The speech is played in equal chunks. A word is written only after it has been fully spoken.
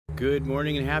Good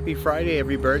morning and happy Friday,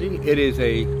 everybody. It is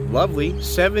a lovely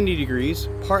 70 degrees,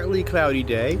 partly cloudy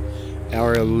day.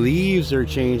 Our leaves are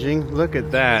changing. Look at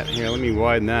that. Here, let me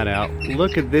widen that out.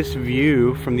 Look at this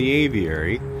view from the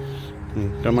aviary.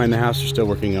 Don't mind the house we're still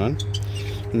working on.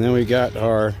 And then we got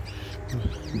our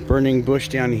burning bush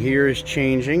down here is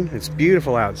changing. It's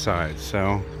beautiful outside,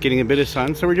 so getting a bit of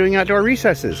sun. So we're doing outdoor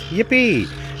recesses. Yippee!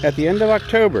 At the end of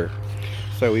October.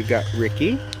 So we've got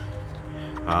Ricky.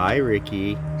 Hi,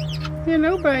 Ricky.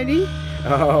 Hello, buddy.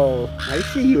 Oh, I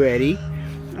see you, Eddie.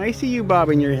 I see you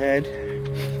bobbing your head.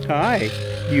 Hi.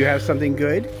 Do you have something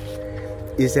good?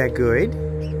 Is that good?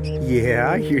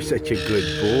 Yeah, you're such a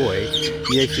good boy.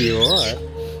 Yes, you are.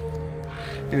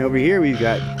 And over here we've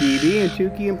got Beebee and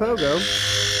Tuki and Pogo.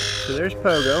 So there's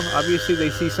Pogo. Obviously they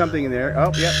see something in there.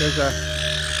 Oh, yeah,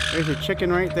 there's a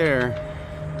chicken right there.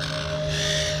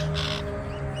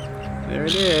 There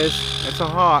it is. That's a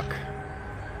hawk.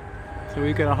 So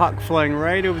we've got a hawk flying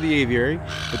right over the aviary,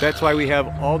 but that's why we have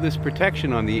all this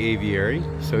protection on the aviary,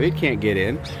 so it can't get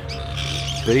in.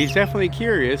 But he's definitely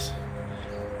curious.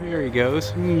 There he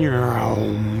goes.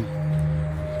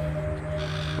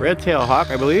 Red-tailed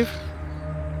hawk, I believe.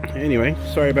 Anyway,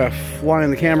 sorry about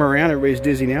flying the camera around. Everybody's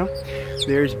dizzy now.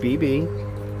 There's Beebee.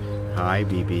 Hi,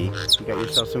 Beebee. You got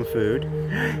yourself some food.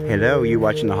 Hello, you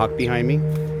watching the hawk behind me?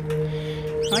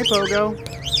 Hi, Pogo.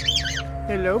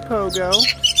 Hello, Pogo.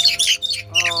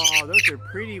 Oh, those are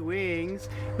pretty wings.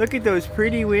 Look at those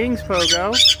pretty wings,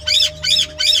 Pogo.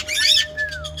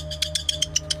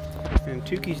 And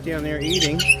Tuki's down there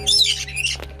eating.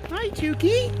 Hi,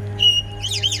 Tuki.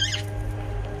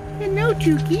 Hello,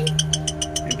 Tuki.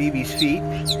 And Beebee's feet.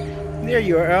 There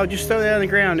you are. I'll just throw that on the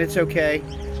ground. It's okay.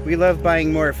 We love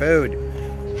buying more food.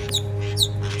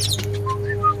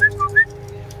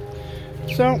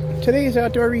 So, today's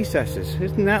outdoor recesses.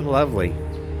 Isn't that lovely?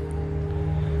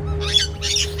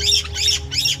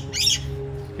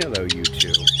 Hello, you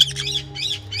two.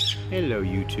 Hello,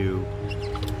 you two.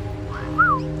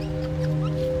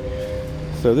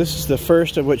 So this is the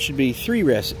first of what should be 3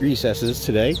 recesses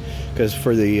today, because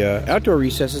for the outdoor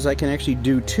recesses I can actually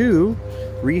do 2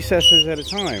 recesses at a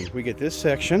time. We get this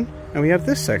section and we have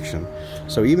this section.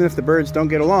 So even if the birds don't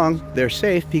get along, they're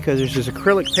safe because there's this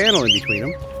acrylic panel in between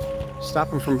them.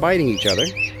 Stop them from biting each other.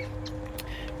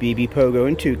 Beebee, Pogo,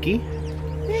 and Tuki.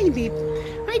 Hey, Beeb.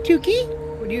 Hi, Tuki.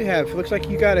 What do you have? Looks like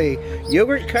you got a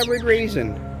yogurt-covered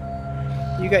raisin.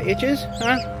 You got itches?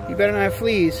 Huh? You better not have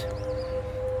fleas.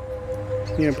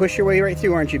 You're gonna push your way right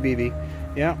through, aren't you, Beebee?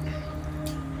 Yeah.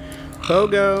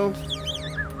 Pogo.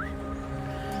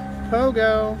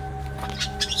 Pogo.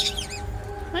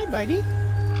 Hi, buddy.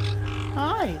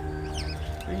 Hi.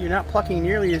 You're not plucking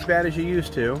nearly as bad as you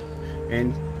used to.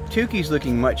 And Tuki's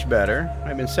looking much better.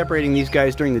 I've been separating these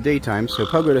guys during the daytime, so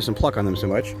Pogo doesn't pluck on them so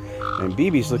much. And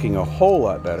Beebee's looking a whole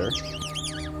lot better.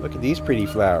 Look at these pretty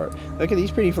flowers. Look at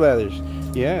these pretty flowers.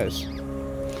 Yes.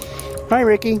 Hi,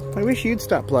 Ricky. I wish you'd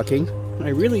stop plucking. I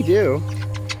really do.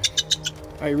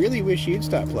 I really wish you'd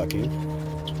stop plucking.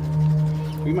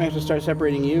 We might have to start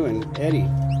separating you and Eddie.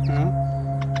 Huh?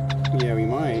 Yeah, we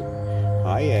might.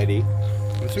 Hi, Eddie.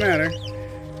 What's the matter?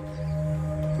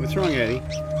 What's wrong, Eddie?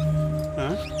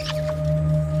 Huh?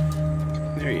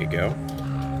 There you go.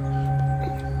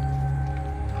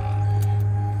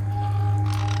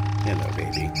 Hello,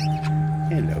 baby.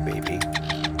 Hello, baby.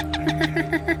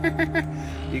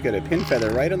 You got a pin feather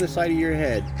right on the side of your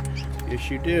head. Yes,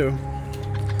 you do.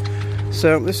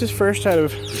 So this is first out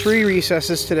of 3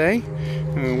 recesses today.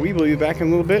 We will be back in a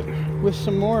little bit with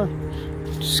some more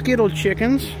Skittle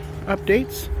Chickens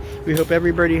updates. We hope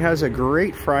everybody has a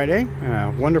great Friday,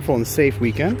 wonderful and safe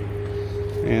weekend.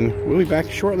 And we'll be back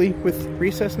shortly with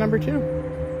recess number 2.